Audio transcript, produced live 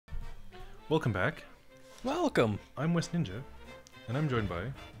Welcome back. Welcome. I'm West Ninja, and I'm joined by...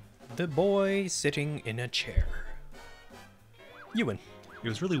 The boy sitting in a chair. Ewan. It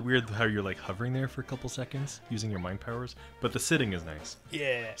was really weird how you're like hovering there for a couple seconds, using your mind powers, but the sitting is nice.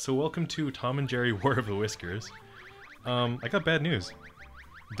 Yeah. So welcome to Tom and Jerry War of the Whiskers. I got bad news.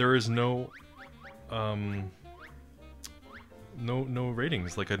 There is no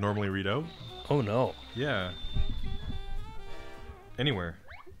ratings like I normally read out. Oh no. Yeah. Anywhere.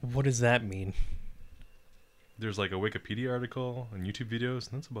 What does that mean? There's like a Wikipedia article and YouTube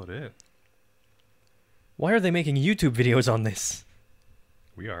videos, and that's about it. Why are they making YouTube videos on this?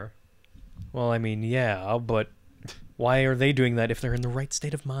 We are. Well, I mean, yeah, but why are they doing that if they're in the right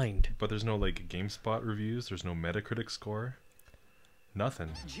state of mind? But there's no like GameSpot reviews, there's no Metacritic score. Nothing.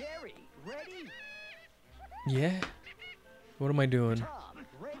 Jerry, ready? Yeah? What am I doing? Tom,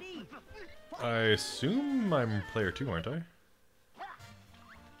 ready? I assume I'm player 2, aren't I?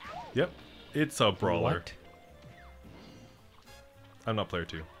 Yep. It's a brawler. What? I'm not player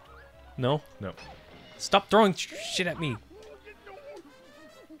 2. No? No. Stop throwing shit at me.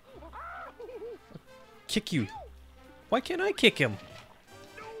 Kick you. Why can't I kick him?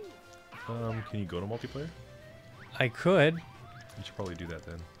 Can you go to multiplayer? I could. You should probably do that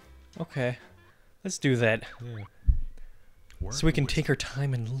then. Okay. Let's do that. Yeah. So we can take our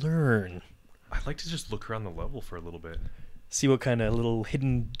time and learn. I'd like to just look around the level for a little bit. See what kind of little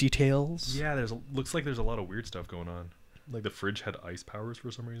hidden details. Yeah, looks like there's a lot of weird stuff going on. Like the fridge had ice powers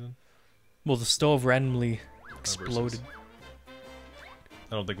for some reason. Well, the stove randomly exploded.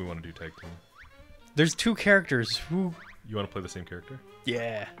 I don't think we want to do tag team. There's two characters. Who? You want to play the same character?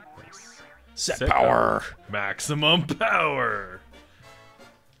 Yeah. Nice. Set power. Maximum power.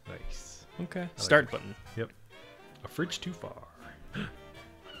 Nice. Okay. like Start it. button. Yep. A fridge too far.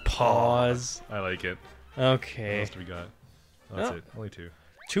 Pause. I like it. What Okay. else do we got? Oh, that's Oh. it. Only 2.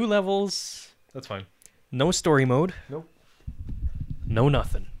 2 levels. That's fine. No story mode. Nope. No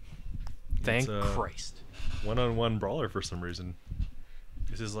nothing. Thank It's, Christ. One-on-one brawler for some reason.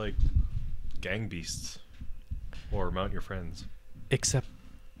 This is like Gang Beasts or Mount Your Friends. Except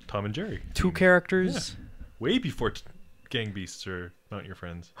Tom and Jerry. 2 characters. Way before Gang Beasts or Mount Your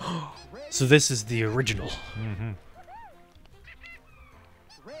Friends. So this is the original. Mm-hmm.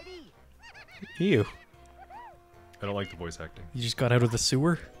 Ready? Ew. I don't like the voice acting. You just got out of the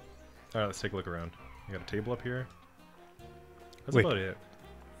sewer? Alright, let's take a look around. You got a table up here. That's Wait. about it.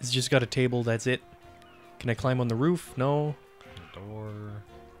 It's just got a table, that's it. Can I climb on the roof? No. Door.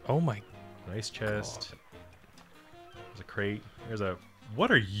 Oh my. Nice chest. There's a crate. There's a... What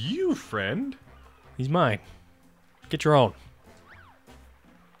are you, friend? He's mine. Get your own.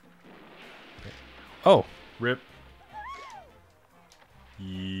 Oh. Rip.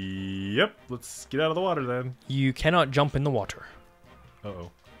 Yep. Let's get out of the water then. You cannot jump in the water.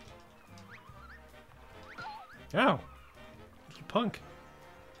 Uh-oh. Ow. You punk.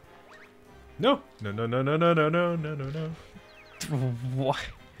 No. No, no, no, no, no, no, no, no, no, no. What?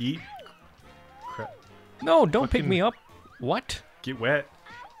 Eat. Crap. No, don't pick Fucking- me up. What? Get wet.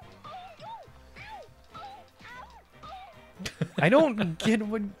 I don't get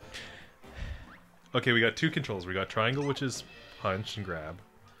what... Okay, we got 2 controls. We got triangle, which is punch and grab.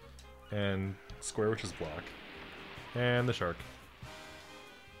 And square, which is block. And the shark.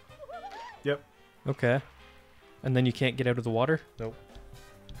 Yep. Okay. And then you can't get out of the water? Nope.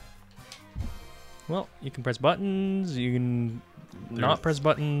 Well, you can press buttons, you can not press There's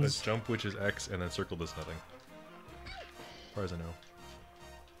buttons. jump, which is X, and then circle does nothing. As far as I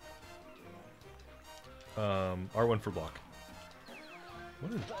know. R1 for block.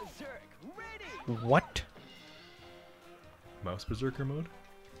 What is Berserk, ready? What? mouse berserker mode?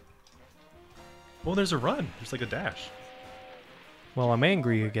 Oh, there's a run. There's like a dash. Well, I'm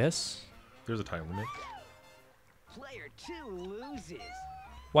angry, I guess. There's a time limit. Player 2 loses.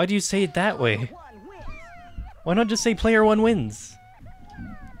 Why do you say it that way? One wins. Why not just say player 1 wins?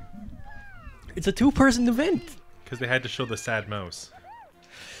 It's a 2-person event. Because they had to show the sad mouse.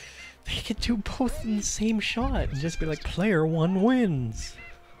 They could do both in the same shot and just be like, player 1 wins.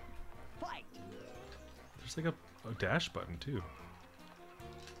 Fight. There's like a dash button too.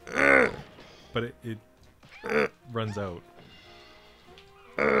 But it runs out.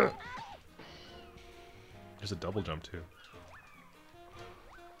 There's a double jump too.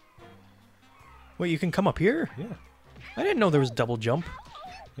 Wait, you can come up here? Yeah. I didn't know there was double jump.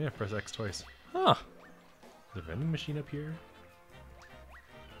 Yeah, press X twice. Huh. The vending machine up here?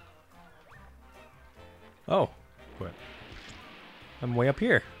 Oh, What? I'm way up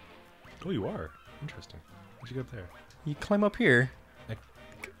here. Oh, you are. Interesting. How'd you get up there? You climb up here. I-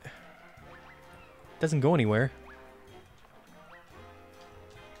 Doesn't go anywhere.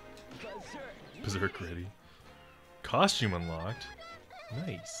 Berserk. Berserk ready. Costume unlocked.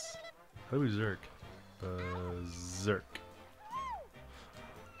 Nice. How do we Berserk? Berserk.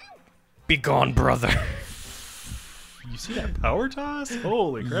 Be gone, brother. You see that power toss?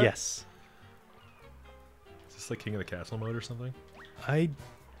 Holy crap. Yes. Is this like King of the Castle mode or something? I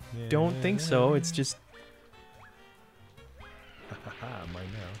don't think so. It's just Haha, mine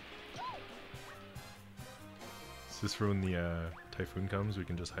now. Is this for when the typhoon comes? We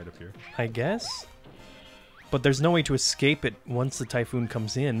can just hide up here. I guess. But there's no way to escape it once the typhoon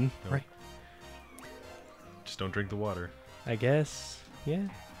comes in, Nope. right? Just don't drink the water. I guess. Yeah.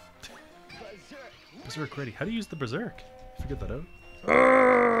 Berserk. Berserk ready. How do you use the Berserk? Figured that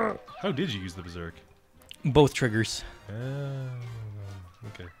out. How did you use the Berserk? Both triggers.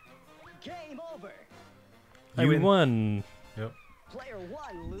 Okay. Game over. I You win. won. Yep. Player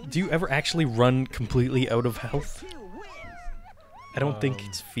 1 loses. Do you ever actually run completely out of Player health? 2 wins. I don't think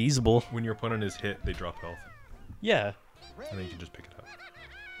it's feasible. When your opponent is hit, they drop health, Yeah. and then you can just pick it up.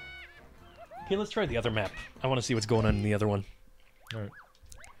 Okay, let's try the other map. I want to see what's going on in the other one. All right.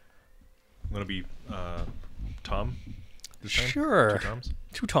 I'm gonna be Tom. This time? Sure. Two Toms.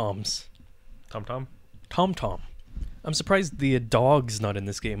 Two Toms. Tom. Tom Tom. I'm surprised the dog's not in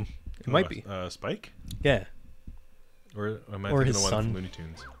this game. It might be. Spike. Yeah. Or am I Or thinking his the one son. from Looney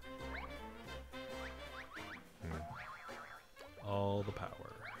Tunes? All the power.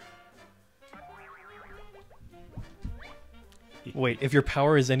 Wait, if your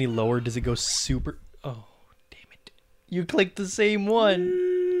power is any lower, does it go super... Oh, damn it. You clicked the same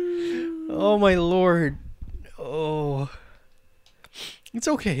one. Oh, my lord. Oh. It's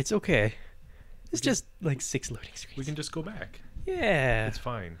okay, it's okay. It's just like 6 loading screens. We can just go back. Yeah. It's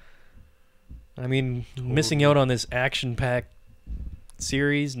fine. I mean, missing out on this action-packed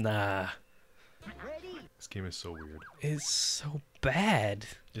series, nah. Ready. This game is so weird. It's so bad.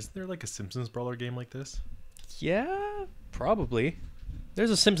 Isn't there like a Simpsons brawler game like this? Yeah, probably.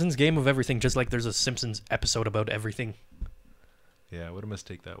 There's a Simpsons game of everything, just like there's a Simpsons episode about everything. Yeah, what a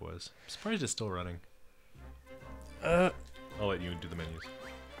mistake that was. I'm surprised it's still running. Uh, I'll let you do the menus.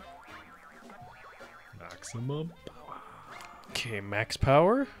 Maximum. okay, max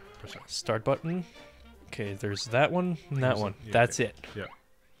power. Press it. Start button. Okay, there's that one and that There's one. yeah, That's okay. it. Yeah.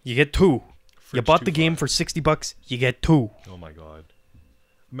 You get 2. You Fridge bought too the game far. for $60, you get 2. Oh my god.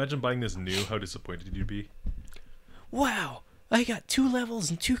 Imagine buying this new, how disappointed you'd be. Wow, I got 2 levels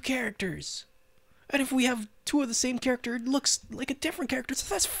and 2 characters. And if we have 2 of the same character, it looks like a different character.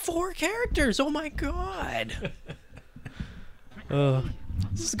 So that's 4 characters. Oh my god.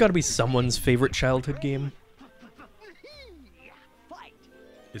 This has got to be someone's favorite childhood game. Fight.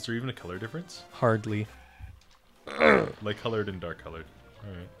 Is there even a color difference? Hardly. Light colored and dark colored.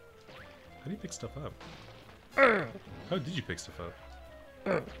 Alright. How do you pick stuff up? How did you pick stuff up?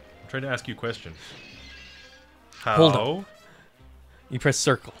 I'm trying to ask you a question. How? Hold on. You press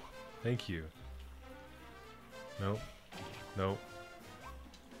circle. Thank you. No. No.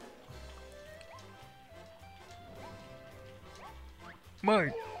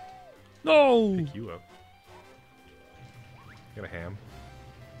 Mine. No. Pick you up. Got a ham.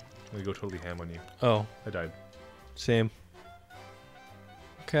 I'm gonna go totally ham on you. Oh, I died. same.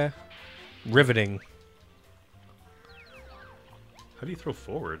 Okay. Riveting. How do you throw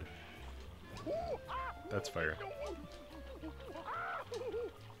forward? That's fire.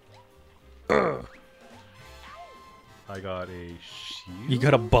 I got a shield. You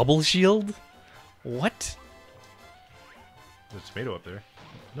got a bubble shield? What? There's a tomato up there.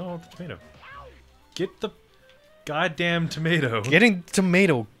 No, the tomato. Get the goddamn tomato. Getting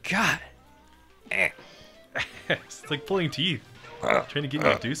tomato. God. It's like pulling teeth. Trying to get you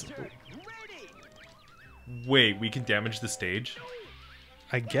to do something. Ready. Wait, we can damage the stage?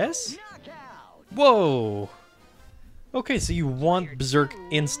 I guess? Knockout. Whoa. Okay, so you want Berserk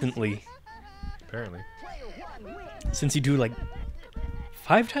instantly. Apparently. Player 1 wins. Since you do like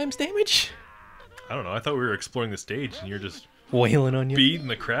 5 times damage? I don't know. I thought we were exploring the stage and you're just Wailing on you. beating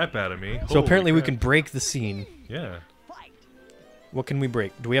the crap out of me. So Holy apparently we crap. can break the scene. Yeah. Fight. What can we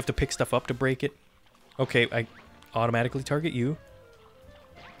break? Do we have to pick stuff up to break it? Okay, I automatically target you.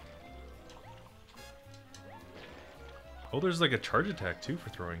 Oh, there's like a charge attack too for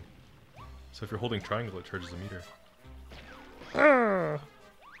throwing. So if you're holding triangle, it charges a meter.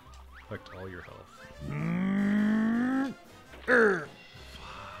 Collect all your health.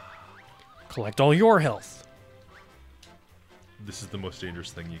 Collect all your health. This is the most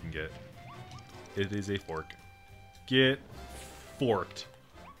dangerous thing you can get. It is a fork. Get forked.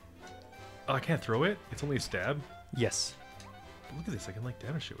 Oh, I can't throw it? It's only a stab? Yes. But look at this, I can like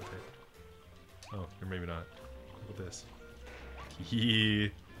damage it with it. Oh, or maybe not. Look at this. Yeah.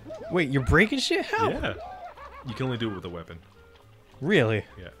 Wait, you're breaking shit? How? Yeah. You can only do it with a weapon. Really?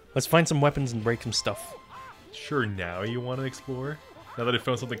 Yeah. Let's find some weapons and break some stuff. Sure, now you want to explore? Now that I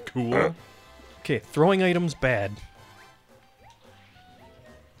found something cool? Okay, throwing items bad.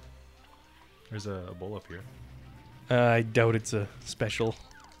 There's a bowl up here. I doubt it's a special.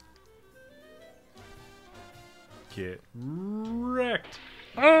 Get wrecked!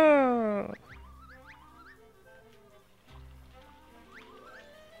 Ah!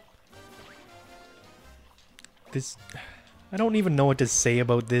 This... I don't even know what to say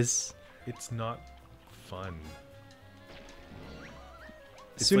about this. It's not fun.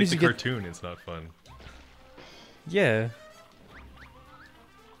 As It's soon like as the you get... cartoon, it's not fun. Yeah.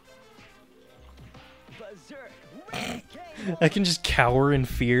 Berserk. Ready. Game I can just cower in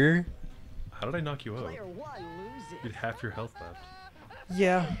fear. How did I knock you out? Player 1 You had loses. half your health left.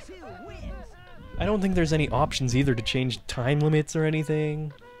 Yeah. 2 wins. I don't think there's any options either to change time limits or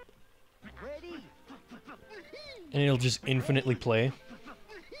anything. Ready. And it'll just infinitely play.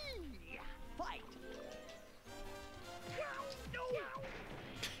 Fight.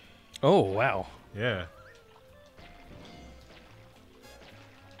 Oh, wow. Yeah.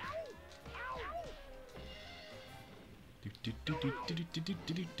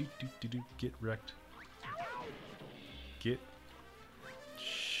 Get wrecked. Get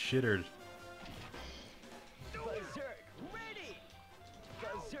shittered. Berserk. Ready.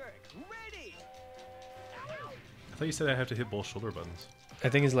 Berserk. Ready. I thought you said I have to hit both shoulder buttons. I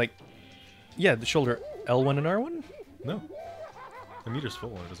think it's like... Yeah, the shoulder L1 and R1? No. The meter's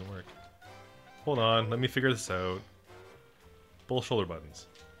full and it doesn't work. Hold on, let me figure this out. Both shoulder buttons.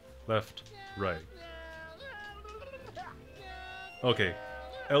 Left, right. Okay.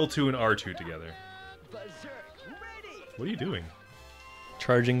 L2 and R2 together. Berserk. Ready. What are you doing?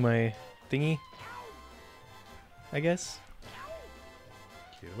 Charging my thingy? I guess?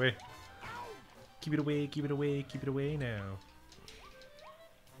 Keep it away. Keep it away, keep it away, keep it away now.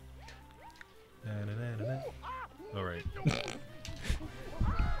 Na, na, na, na, na. Alright.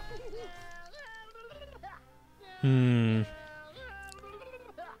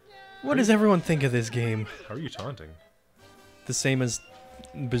 What does everyone think of this game? How are you taunting? The same as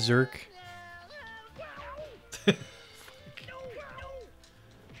Berserk?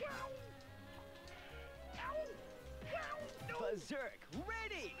 Berserk.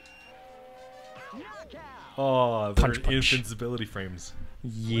 Ready. Knockout. Oh, Punch, they're punch. invincibility frames.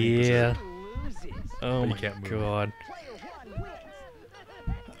 Yeah. Loses. Oh you my can't move. god. Player 1 wins.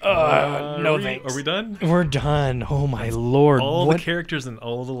 No are we, thanks. Are we done? We're done. Oh my lord. All what? the characters and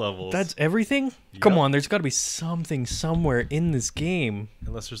all the levels. That's everything? Come Yep. on, there's gotta be something somewhere in this game.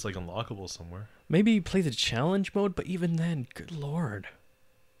 Unless there's like unlockable somewhere. Maybe you play the challenge mode, but even then, good lord.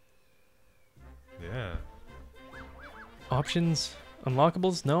 Yeah. Options?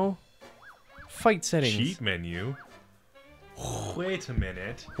 Unlockables? No? Fight settings. Cheat menu. Wait a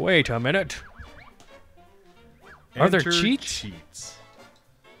minute. Wait a minute. Are there Enter cheats? Cheats.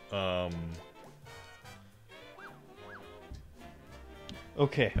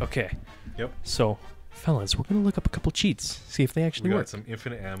 Okay, okay. Yep. So, fellas, we're gonna look up a couple cheats, see if they We actually got work. some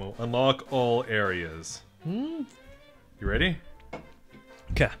infinite ammo. Unlock all areas. Hmm? You ready?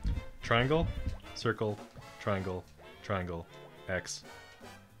 Okay. Triangle, circle, triangle, triangle, X,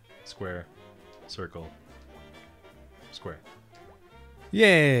 square, circle, square.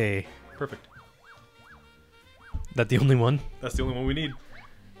 Yay! Perfect. That the only one? That's the only one we need.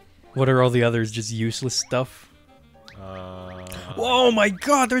 What are all the others? Just useless stuff? Uh, Oh my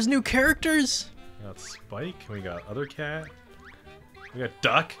god, there's new characters! We got Spike. We got other cat. We got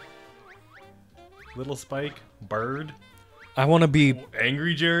Duck. Little Spike. Bird. I wanna be...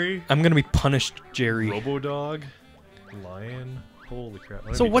 Angry Jerry. I'm gonna be punished, Jerry. Robo Dog. Lion. Holy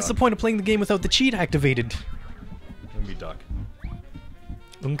crap. So what's the point of playing the game without the cheat activated? I'm gonna be Duck.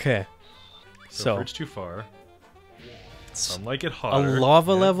 Okay. So, Bridge too far. it's Some like it hotter.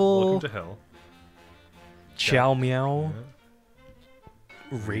 lava Yeah, level. Welcome to hell. Chow Meow.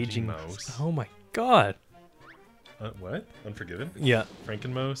 Yeah. Raging Mouse. Oh my god. What? Unforgiven? Yeah.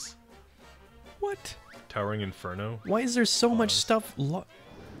 Frankenmouse. What? Towering Inferno. Why is there so much Pause. stuff?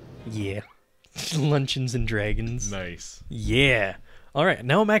 Yeah. Luncheons and Dragons. Nice. Yeah. All right.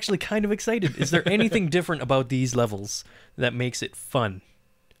 Now I'm actually kind of excited. Is there anything different about these levels that makes it fun?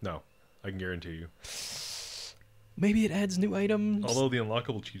 No, I can guarantee you. Maybe it adds new items. Although the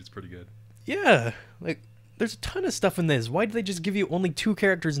unlockable cheat is pretty good. Yeah. Like, there's a ton of stuff in this. Why do they just give you only 2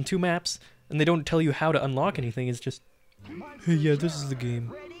 characters and 2 maps, and they don't tell you how to unlock anything? It's just, hey, yeah, this is the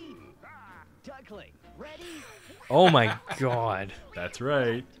game. Ready. Duckling. Ready. Oh my god. That's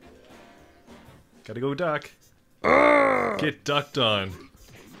right. Gotta go duck. Get ducked on.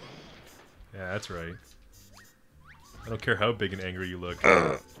 Yeah, that's right. I don't care how big and angry you look.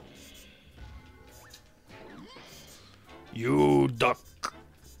 You duck.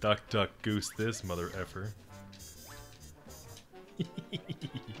 Duck, duck, goose this mother effer.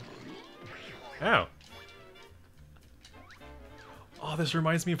 Ow. Oh, this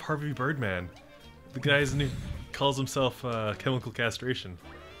reminds me of Harvey Birdman. The guy who calls himself chemical castration.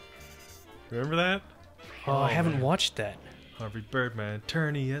 Remember that? Oh, I haven't man. watched that. Harvey Birdman,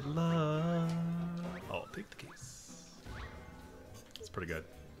 tourney at love. I'll take the case. It's pretty good.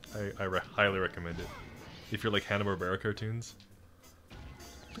 I highly recommend it. If you're like Hanna-Barbera cartoons.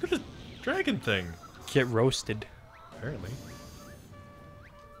 Look at this dragon thing. Get roasted. Apparently.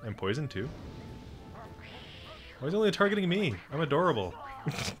 I'm poisoned too. Why is it only targeting me? I'm adorable.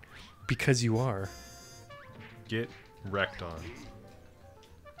 Because you are. Get wrecked on.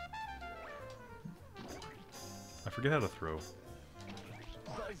 I forget how to throw.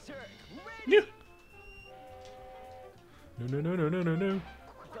 Berserk, No, no, no, no, no, no, no.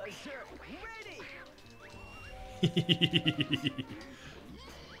 Berserk, ready.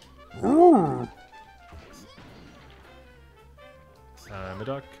 I'm a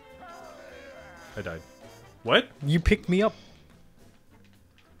duck. I died. What? You picked me up.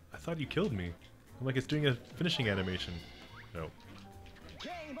 I thought you killed me. I'm like, it's doing a finishing animation. No.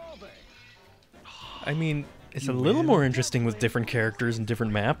 Game over. I mean, it's a You little win. more interesting with different characters and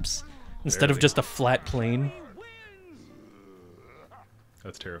different maps. Instead of Barely. just a flat plane.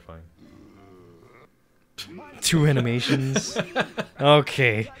 That's terrifying. 2 animations.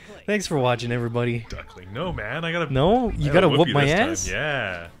 Okay. Thanks for watching, everybody. Duckling. No, man. I gotta. No? I You gotta whoop you my this time. ass?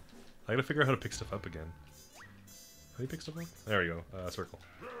 Yeah. I gotta figure out how to pick stuff up again. How do you pick stuff up? There we go. Circle.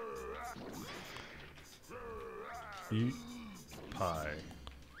 Eat pie.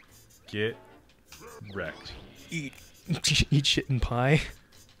 Get wrecked. Eat, eat shit and pie.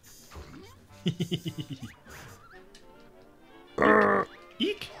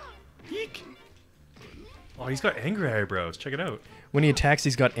 Eek! Eek! Oh, he's got angry eyebrows. Check it out. When he attacks,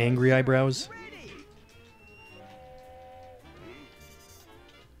 he's got angry eyebrows.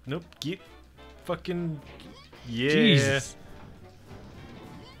 Nope. Get fucking. Yeah. Jesus.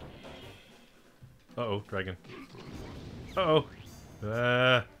 Uh-oh, dragon. Uh-oh.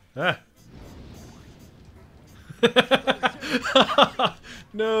 Ah.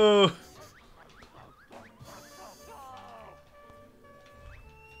 No.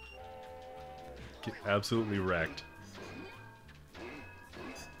 Get absolutely wrecked.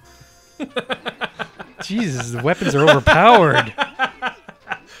 Jesus, the weapons are overpowered.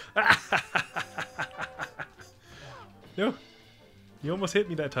 No. You almost hit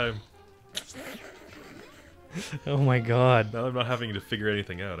me that time. Oh my god. Now I'm not having to figure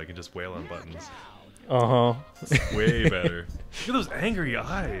anything out. I can just wail on buttons. Uh-huh. It's way better. Look at those angry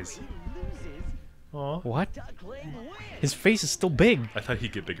eyes. Loses. Aw. What? Duckling wins. His face is still big. I thought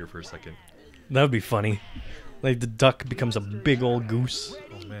he'd get bigger for a second. That would be funny. Like the duck becomes a big old goose.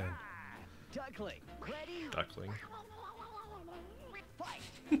 Oh man. Duckling, ready. Duckling. Fight.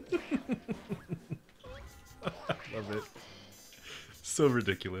 Love it. So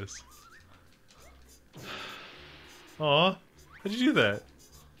ridiculous. Aw. How'd you do that?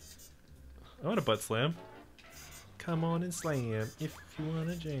 I want a butt slam. Come on and slam if you want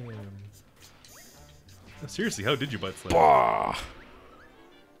to jam. No, seriously, how did you butt slam? Bah.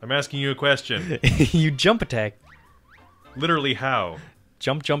 I'm asking you a question. You jump attack. Literally how?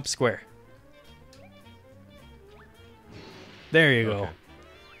 Jump, jump, square. There you Okay. go.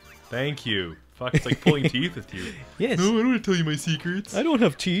 Thank you. Fuck, it's like pulling teeth with you. Yes. No, I don't want to tell you my secrets. I don't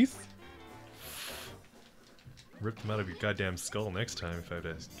have teeth. Rip them out of your goddamn skull next time if I have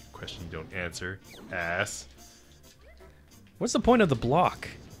a question you don't answer. Ass. What's the point of the block?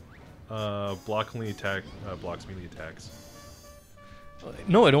 Block only attack, blocks melee attacks.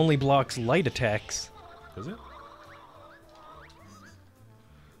 No, it only blocks light attacks. Does it?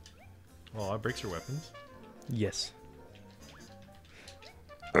 Oh, it breaks your weapons. Yes.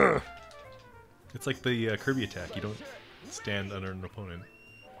 It's like the Kirby attack. You don't stand under an opponent.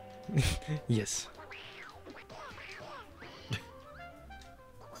 Yes.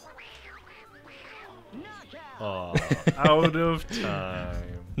 Aw, out of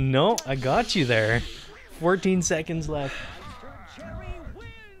time. No, I got you there. 14 seconds left. Cherry wins.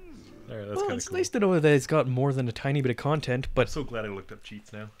 Alright, that's Well, kind it's of cool. nice to know that it's got more than a tiny bit of content, I'm but so glad I looked up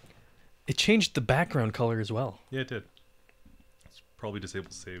cheats now. it changed the background color as well. Yeah, it did. It's probably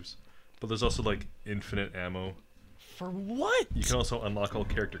disables saves. But there's also like infinite ammo. For what? You can also unlock all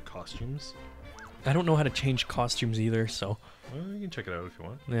character costumes. I don't know how to change costumes either, so Well, you can check it out if you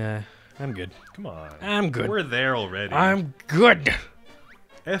want. yeah, I'm good. Come on. I'm good. We're there already. I'm good.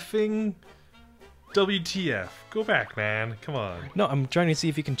 effing WTF? Go back, man. Come on. No, I'm trying to see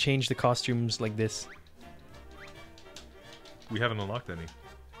if you can change the costumes like this. We haven't unlocked any.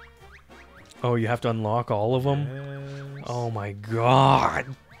 Oh, you have to unlock all of them? Yes. Oh my god.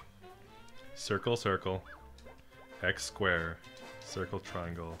 Circle, circle. X square. Circle,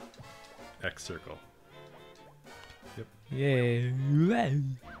 triangle. X circle. Yep. Yeah.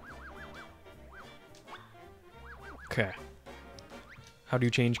 Okay. How do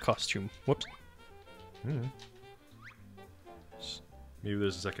you change costume? Whoops. Hmm. Maybe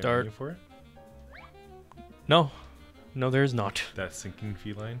there's a second Start. menu for it? No. No, there's not. That sinking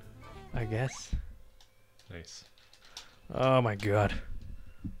feline? I guess. Nice. Oh my god.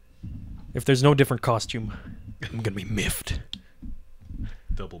 If there's no different costume, I'm gonna be miffed.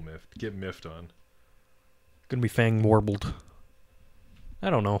 Double miffed. Get miffed on. Gonna be fang warbled. I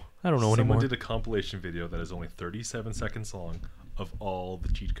don't know. I don't know Someone anymore. did a compilation video that is only 37 seconds long of all the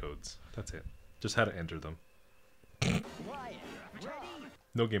cheat codes. That's it. Just how to enter them. Ryan, ready?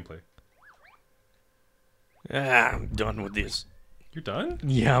 No gameplay. I'm done with this. You're done?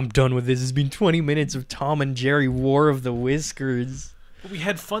 Yeah, I'm done with this. It's been 20 minutes of Tom and Jerry War of the Whiskers. But we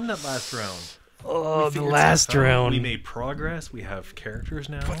had fun that last round. Oh, We the figured last stuff out. round. We made progress. We have characters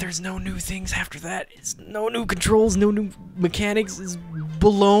now. But there's no new things after that. It's no new controls, no new mechanics. It's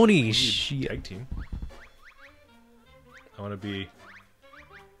baloney. Shit. Tag team. I want to be.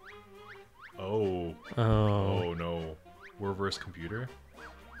 Oh. Oh. Oh no. Reverse computer?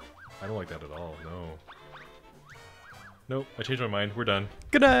 I don't like that at all. No. Nope. I changed my mind. We're done.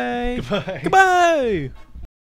 Good night. Goodbye. Goodbye.